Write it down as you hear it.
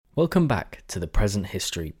Welcome back to the Present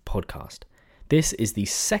History podcast. This is the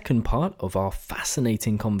second part of our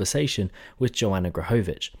fascinating conversation with Joanna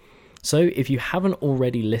Grahovich. So if you haven't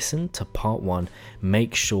already listened to part one,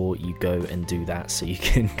 make sure you go and do that so you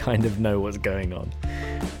can kind of know what's going on.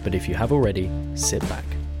 But if you have already, sit back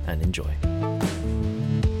and enjoy.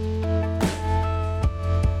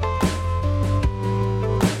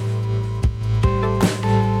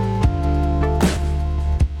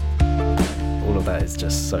 That is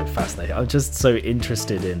just so fascinating. I'm just so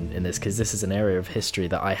interested in this because this is an area of history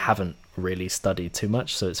that I haven't really studied too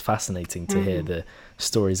much, so it's fascinating to hear the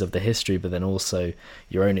stories of the history, but then also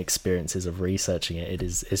your own experiences of researching it.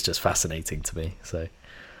 It's just fascinating to me. So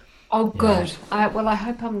Good. I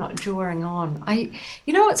hope I'm not drawing on.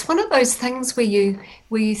 It's one of those things where you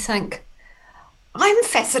think, I'm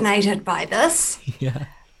fascinated by this, yeah.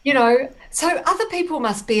 so other people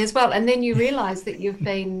must be as well. And then you realize that you've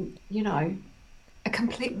been, a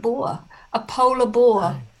complete bore, a polar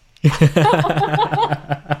bore.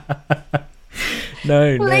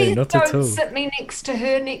 No, Please not at don't all. sit me next to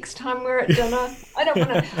her next time we're at dinner. I don't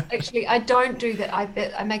want to, actually, I don't do that.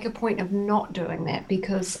 I make a point of not doing that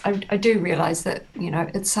because I do realize that,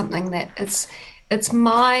 it's something that it's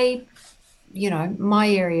my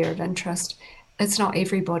area of interest. It's not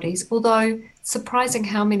everybody's, although surprising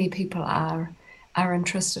how many people are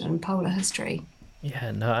interested in polar history.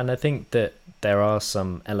 Yeah, no, and I think that there are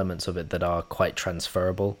some elements of it that are quite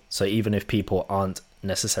transferable. So even if people aren't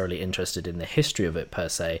necessarily interested in the history of it per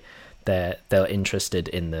se, they're interested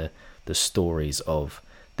in the stories of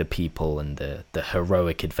the people and the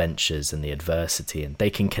heroic adventures and the adversity, and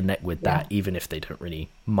they can connect with Yeah. that even if they don't really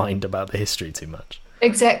mind about the history too much.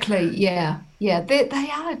 Exactly. Yeah. Yeah. They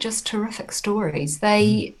are just terrific stories.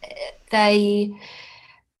 Mm. They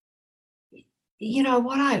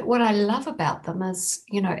what I love about them is,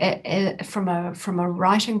 from a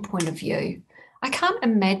writing point of view, I can't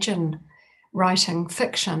imagine writing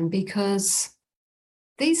fiction because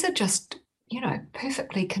these are just,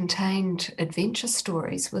 perfectly contained adventure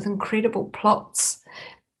stories with incredible plots,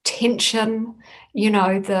 tension.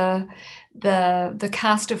 The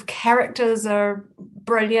cast of characters are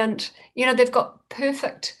brilliant. They've got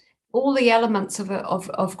perfect all the elements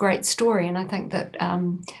of great story. And I think that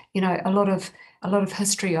a lot of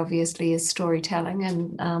history obviously is storytelling,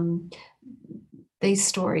 and these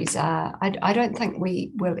stories are. I don't think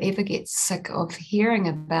we will ever get sick of hearing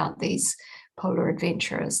about these polar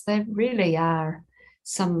adventurers. They really are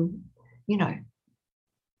some, you know,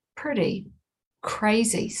 pretty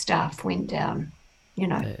crazy stuff went down. You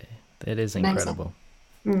know, It is amazing. incredible.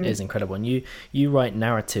 It is Mm. incredible. And you write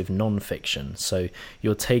narrative non-fiction, so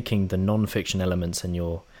you're taking the non-fiction elements and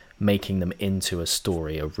you're making them into a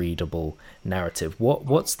story, a readable narrative.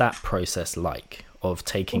 What's that process like of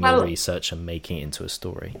taking your Well, research and making it into a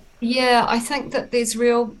story? yeah, I think that there's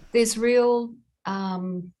real.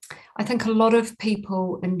 Um, I think a lot of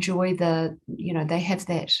people enjoy they have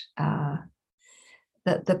that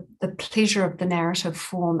the pleasure of the narrative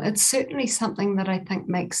form. It's certainly something that I think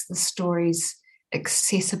makes the stories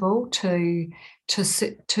accessible to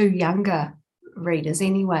younger readers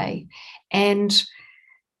anyway. And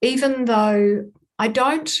even though I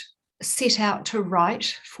don't set out to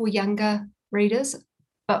write for younger readers,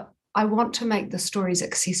 but I want to make the stories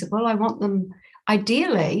accessible. I want them,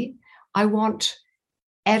 ideally, I want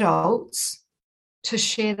adults to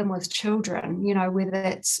share them with children, whether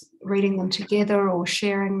that's reading them together or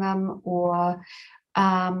sharing them, or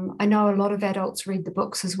I know a lot of adults read the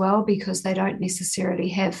books as well because they don't necessarily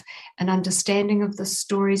have an understanding of the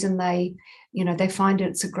stories, and they find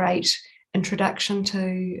it's a great introduction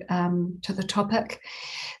to the topic.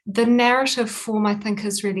 The narrative form, I think,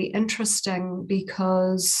 is really interesting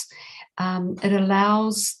because it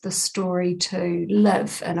allows the story to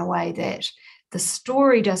live in a way that the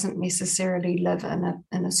story doesn't necessarily live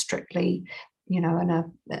in a strictly, in a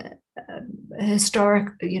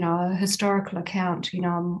historical account.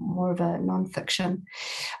 I'm more of a nonfiction.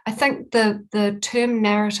 I think the term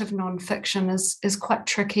narrative nonfiction is quite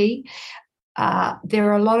tricky. There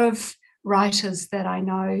are a lot of writers that I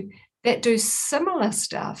know that do similar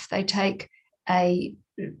stuff. They take a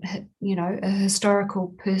a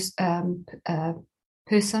historical person,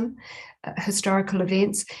 historical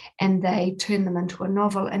events, and they turn them into a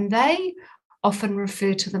novel. And they often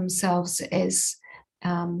refer to themselves as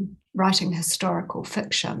writing historical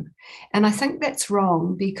fiction. And I think that's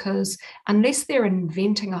wrong because unless they're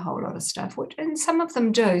inventing a whole lot of stuff, which, and some of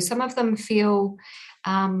them do, some of them feel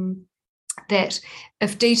um, that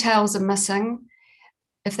if details are missing,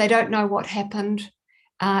 if they don't know what happened,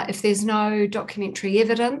 if there's no documentary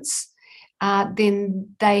evidence,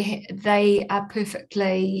 then they are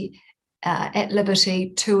perfectly at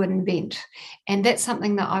liberty to invent. And that's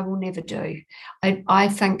something that I will never do. I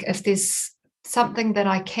think if there's something that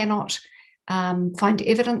I cannot find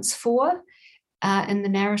evidence for in the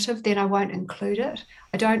narrative, then I won't include it.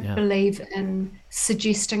 I don't believe in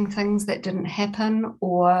suggesting things that didn't happen,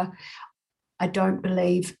 or I don't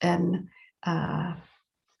believe in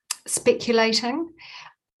speculating.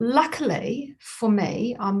 Luckily for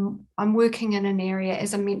me, I'm working in an area,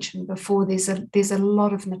 as I mentioned before, there's a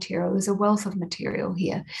lot of material, there's a wealth of material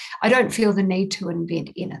here. I don't feel the need to invent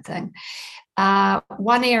anything.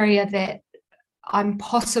 One area that I'm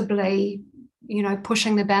possibly,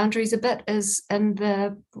 pushing the boundaries a bit is in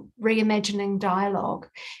the reimagining dialogue.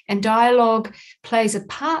 And dialogue plays a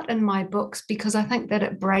part in my books because I think that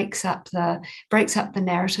it breaks up the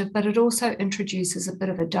narrative, but it also introduces a bit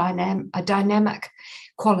of a dynamic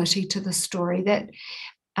quality to the story that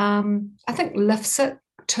I think lifts it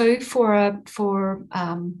too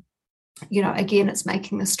again, it's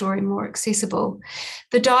making the story more accessible.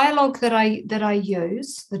 The dialogue that I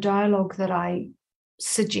use, the dialogue that I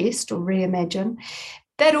suggest or reimagine,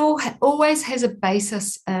 that always has a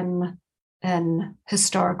basis in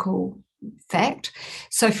historical fact.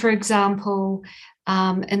 So, for example,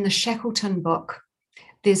 in the Shackleton book,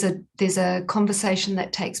 there's a conversation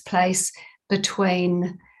that takes place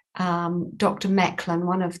between Dr. Macklin,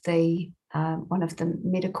 one of the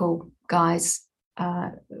medical guys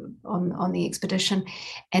on the expedition,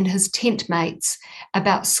 and his tent mates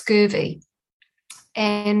about scurvy.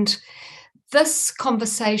 And this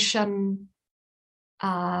conversation,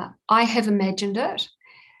 I have imagined it.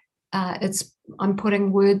 I'm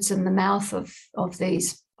putting words in the mouth of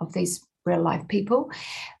these real life people,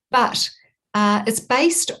 but it's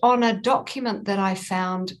based on a document that I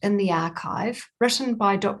found in the archive, written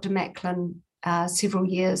by Dr. Macklin several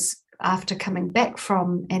years after coming back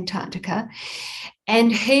from Antarctica.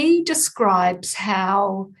 And he describes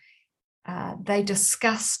how they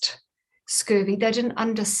discussed scurvy. They didn't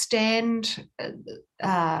understand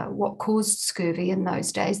what caused scurvy in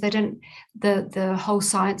those days. They didn't. The whole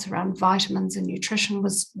science around vitamins and nutrition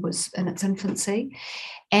was in its infancy,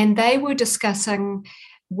 and they were discussing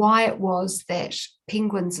why it was that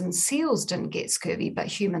penguins and seals didn't get scurvy, but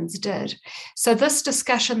humans did. So this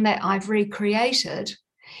discussion that I've recreated,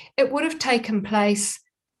 it would have taken place,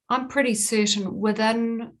 I'm pretty certain,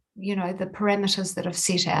 within the parameters that I've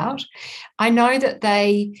set out. I know that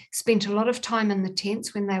they spent a lot of time in the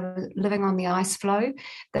tents when they were living on the ice floe.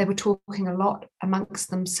 They were talking a lot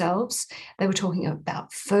amongst themselves. They were talking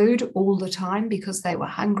about food all the time because they were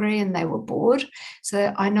hungry and they were bored.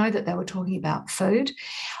 So I know that they were talking about food.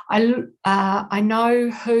 I know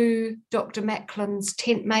who Dr. Macklin's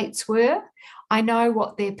tent mates were. I know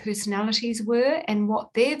what their personalities were and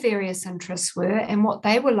what their various interests were and what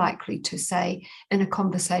they were likely to say in a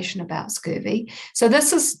conversation about scurvy. So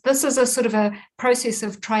this is a sort of a process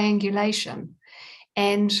of triangulation.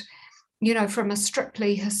 And, from a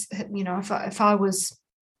strictly, if I was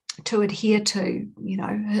to adhere to,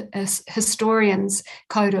 a historian's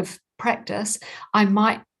code of practice, I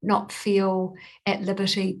might not feel at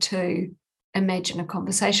liberty to imagine a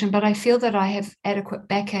conversation, but I feel that I have adequate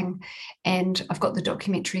backing and I've got the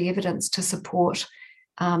documentary evidence to support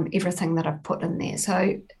everything that I've put in there.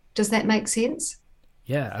 So does that make sense?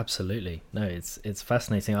 Yeah, absolutely. No, it's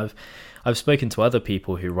fascinating. I've spoken to other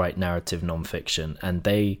people who write narrative nonfiction, and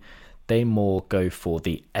they more go for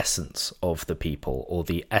the essence of the people or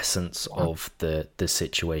the essence of the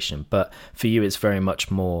situation. But for you, it's very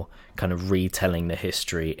much more kind of retelling the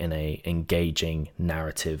history in a engaging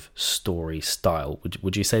narrative story style.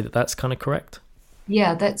 Would you say that that's kind of correct?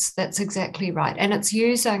 Yeah, that's exactly right. And it's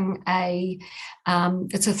using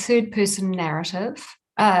it's a third person narrative.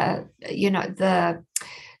 And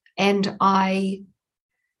I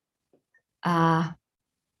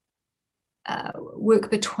work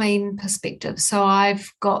between perspectives. So I've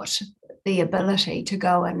got the ability to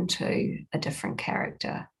go into a different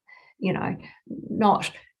character,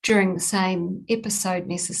 not during the same episode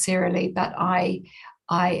necessarily, but I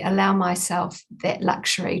allow myself that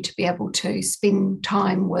luxury to be able to spend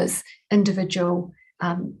time with individual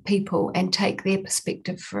people and take their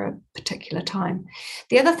perspective for a particular time.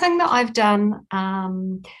 The other thing that I've done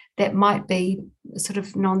that might be sort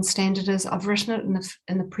of non-standard is I've written it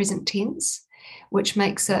in the present tense, which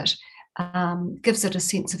makes it gives it a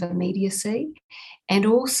sense of immediacy. And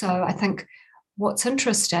also, I think what's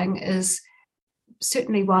interesting is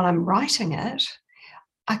certainly while I'm writing it,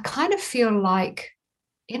 I kind of feel like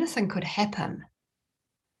anything could happen.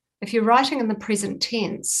 If you're writing in the present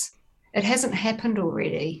tense, it hasn't happened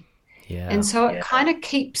already. And so it kind of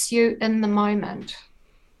keeps you in the moment,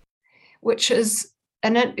 which is,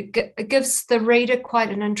 and it gives the reader quite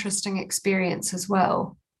an interesting experience as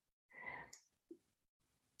well.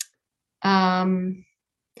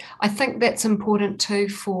 I think that's important too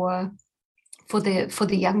for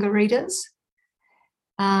the younger readers,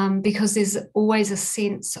 because there's always a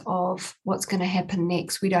sense of what's going to happen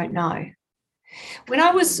next. We don't know. When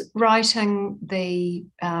I was writing the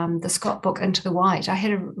Scott book Into the White, I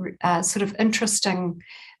had a sort of interesting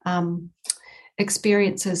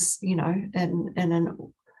experiences, you know,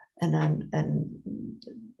 in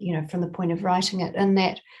you know, from the point of writing it, in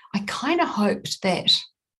that I kind of hoped that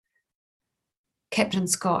Captain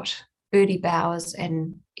Scott, Birdie Bowers,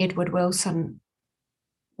 and Edward Wilson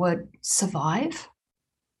would survive.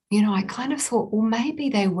 You know, I kind of thought, well, maybe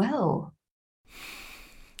they will.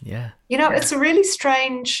 Yeah. You know, it's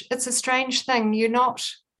a strange thing. You're not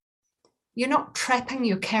trapping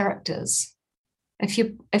your characters. If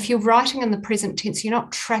you're writing in the present tense, you're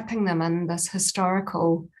not trapping them in this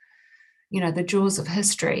historical, you know, the jaws of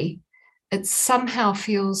history. It somehow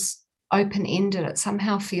feels open-ended. It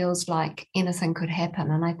somehow feels like anything could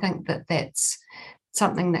happen. And I think that that's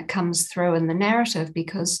something that comes through in the narrative,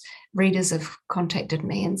 because readers have contacted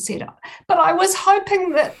me and said, but I was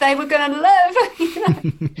hoping that they were going to live. You know?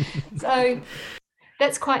 So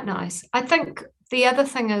that's quite nice. I think the other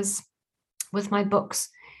thing is, with my books,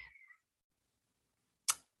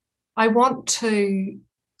 I want the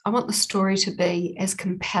story to be as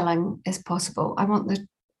compelling as possible. I want the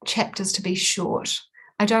chapters to be short.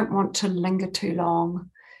 I don't want to linger too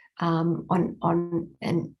long on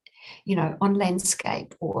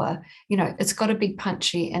landscape, or, you know, it's got to be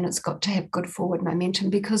punchy and it's got to have good forward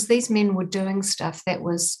momentum, because these men were doing stuff that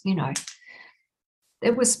was, you know,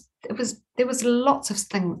 there was lots of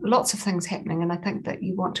things happening, and I think that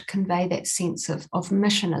you want to convey that sense of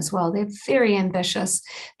mission as well. They're very ambitious.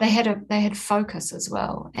 They had focus as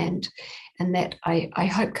well, and that I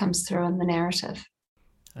hope comes through in the narrative.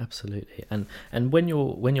 Absolutely. And when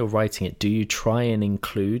you're writing it, do you try and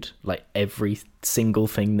include like every single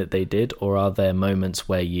thing that they did, or are there moments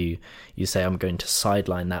where you say, I'm going to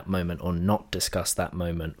sideline that moment or not discuss that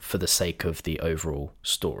moment for the sake of the overall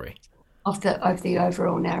story? Of the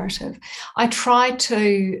overall narrative. I try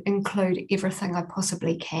to include everything I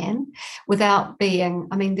possibly can without being,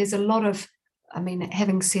 I mean, there's a lot of, I mean,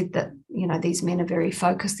 having said that, you know, these men are very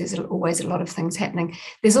focused, there's always a lot of things happening.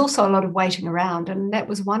 There's also a lot of waiting around. And that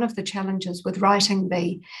was one of the challenges with writing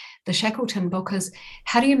the Shackleton book, is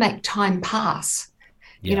how do you make time pass?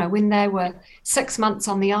 Yeah. You know, when they were 6 months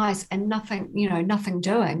on the ice and nothing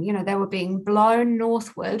doing, you know, they were being blown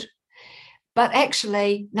northward, but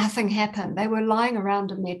actually nothing happened. They were lying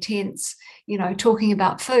around in their tents, you know, talking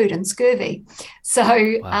about food and scurvy.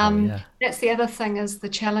 So that's the other thing, is the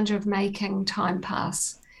challenge of making time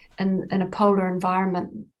pass in a polar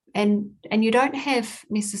environment. And you don't have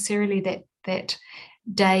necessarily that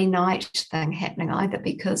day-night thing happening either,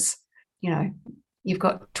 because, you know, you've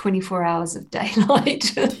got 24 hours of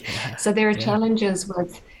daylight. Yeah. So there are challenges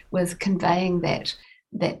with conveying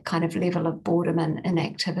that kind of level of boredom and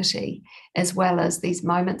inactivity, as well as these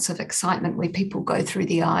moments of excitement where people go through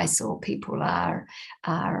the ice, or people are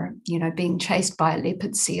you know, being chased by a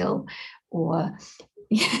leopard seal, or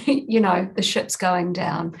you know, the ship's going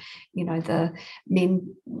down, you know, the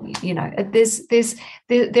men, you know,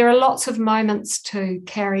 there are lots of moments to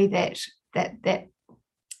carry that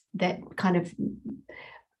kind of,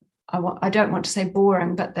 I don't want to say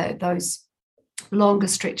boring, but those longer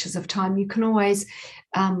stretches of time. You can always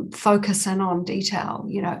focus in on detail,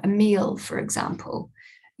 you know, a meal, for example,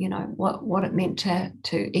 you know, what it meant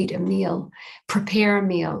to eat a meal, prepare a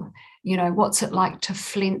meal, you know, what's it like to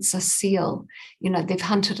fence a seal? You know, they've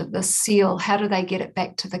hunted this seal. How do they get it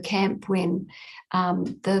back to the camp when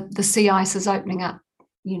the sea ice is opening up,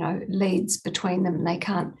 you know, leads between them, and they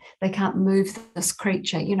can't move this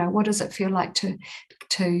creature? You know, what does it feel like to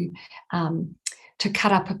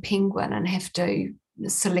cut up a penguin and have to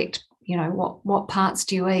select, you know, what parts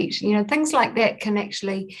do you eat? You know, things like that can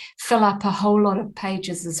actually fill up a whole lot of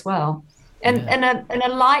pages as well, and in a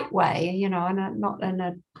light way, you know, and not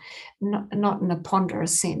in a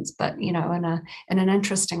ponderous sense, but, you know, in an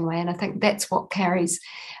interesting way. And I think that's what carries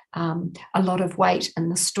a lot of weight in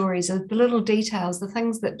the stories, are the little details, the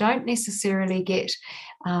things that don't necessarily get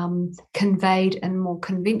conveyed in more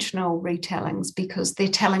conventional retellings, because they're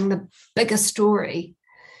telling the bigger story.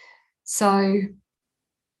 So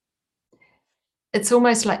it's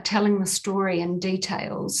almost like telling the story in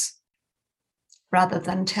details rather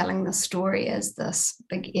than telling the story as this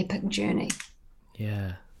big epic journey.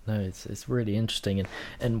 Yeah, no, it's really interesting.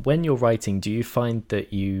 And when you're writing, do you find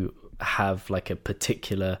that you have like a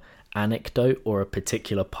particular anecdote or a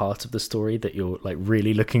particular part of the story that you're like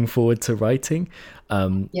really looking forward to writing?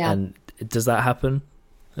 And does that happen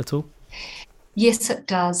at all? Yes, it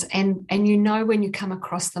does. And when you come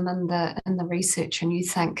across them in the research and you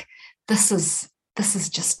think, this is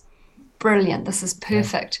just brilliant, this is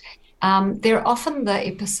perfect. They're often the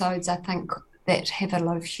episodes, I think, that have a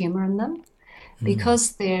lot of humor in them,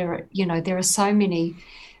 because there are so many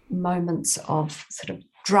moments of sort of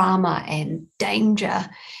drama and danger.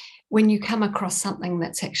 When you come across something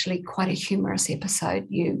that's actually quite a humorous episode,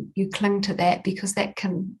 you cling to that, because that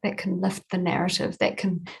can lift the narrative, that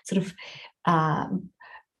can sort of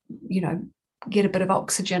get a bit of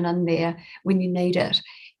oxygen in there when you need it.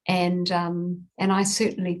 And I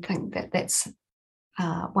certainly think that that's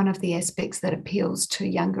one of the aspects that appeals to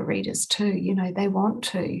younger readers too. They want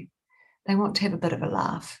to have a bit of a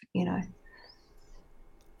laugh.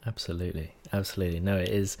 Absolutely. No,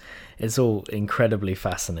 it's all incredibly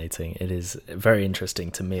fascinating. It is very interesting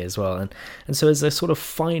to me as well. And so as a sort of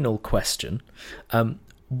final question,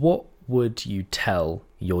 what would you tell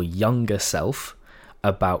your younger self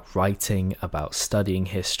about writing, about studying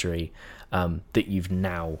history, that you've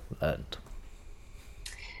now learned?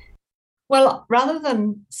 Well, rather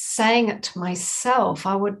than saying it to myself,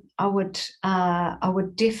 I would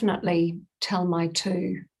definitely tell my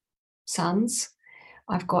two sons.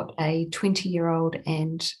 I've got a 20-year-old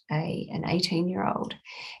and an 18-year-old,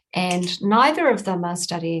 and neither of them are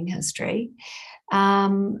studying history.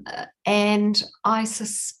 And I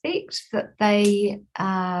suspect that they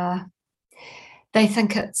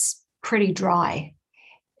think it's pretty dry.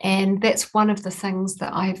 And that's one of the things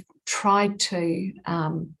that I've tried to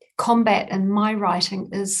combat in my writing,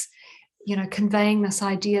 is conveying this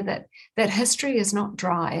idea that history is not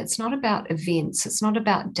dry. It's not about events. It's not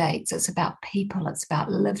about dates. It's about people. It's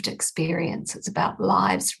about lived experience. It's about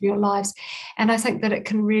lives, real lives. And I think that it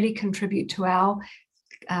can really contribute to our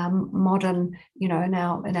modern, in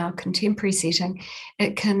our contemporary setting.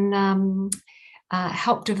 It can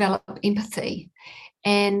help develop empathy.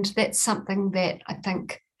 And that's something that I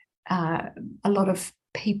think a lot of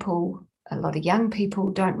young people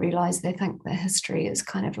don't realize. They think that history is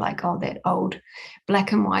kind of like, that old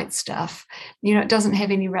black and white stuff. It doesn't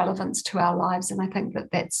have any relevance to our lives. And I think that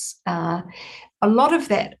that's a lot of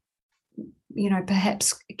that,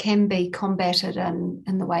 perhaps can be combated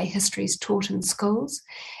in the way history is taught in schools,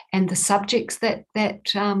 and the subjects that the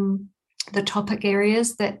topic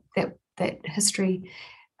areas that history,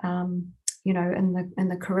 in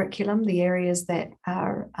the curriculum, the areas that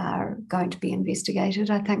are going to be investigated.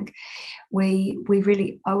 I think we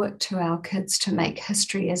really owe it to our kids to make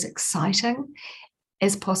history as exciting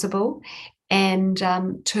as possible, and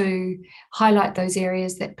to highlight those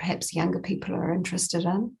areas that perhaps younger people are interested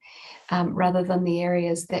in, rather than the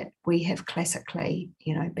areas that we have classically,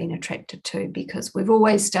 been attracted to because we've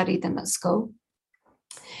always studied them at school.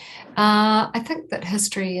 I think that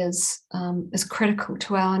history is critical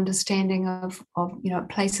to our understanding of it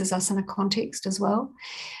places us in a context as well.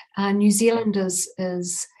 New Zealand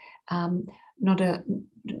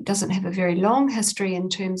doesn't have a very long history in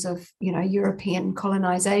terms of European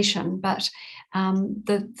colonization, but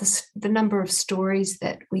the number of stories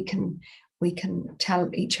that we can tell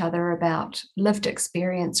each other about lived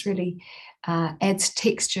experience really adds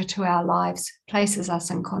texture to our lives, places us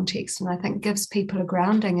in context, and I think gives people a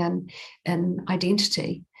grounding in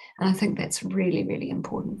identity. And I think that's really, really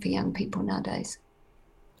important for young people nowadays.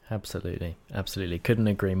 Absolutely. Couldn't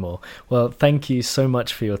agree more. Well, thank you so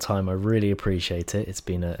much for your time. I really appreciate it. It's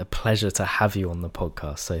been a pleasure to have you on the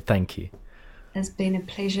podcast. So thank you. It's been a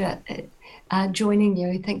pleasure joining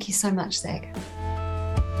you. Thank you so much, Zach.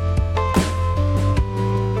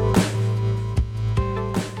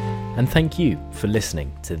 And thank you for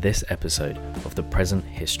listening to this episode of the Present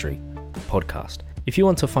History podcast. If you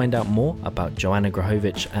want to find out more about Joanna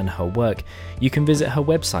Grochovic and her work, you can visit her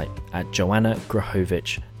website at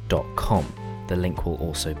joannagrochovic.com. The link will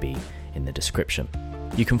also be in the description.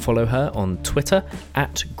 You can follow her on Twitter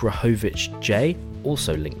at GrochovicJ,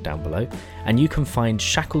 also linked down below, and you can find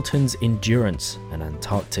Shackleton's Endurance, an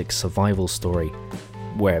Antarctic survival story,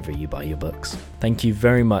 wherever you buy your books. Thank you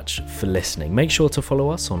very much for listening. Make sure to follow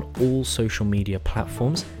us on all social media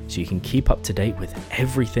platforms so you can keep up to date with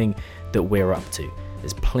everything that we're up to.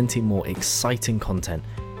 There's plenty more exciting content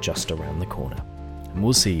just around the corner. And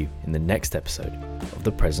we'll see you in the next episode of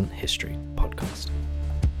the Present History podcast.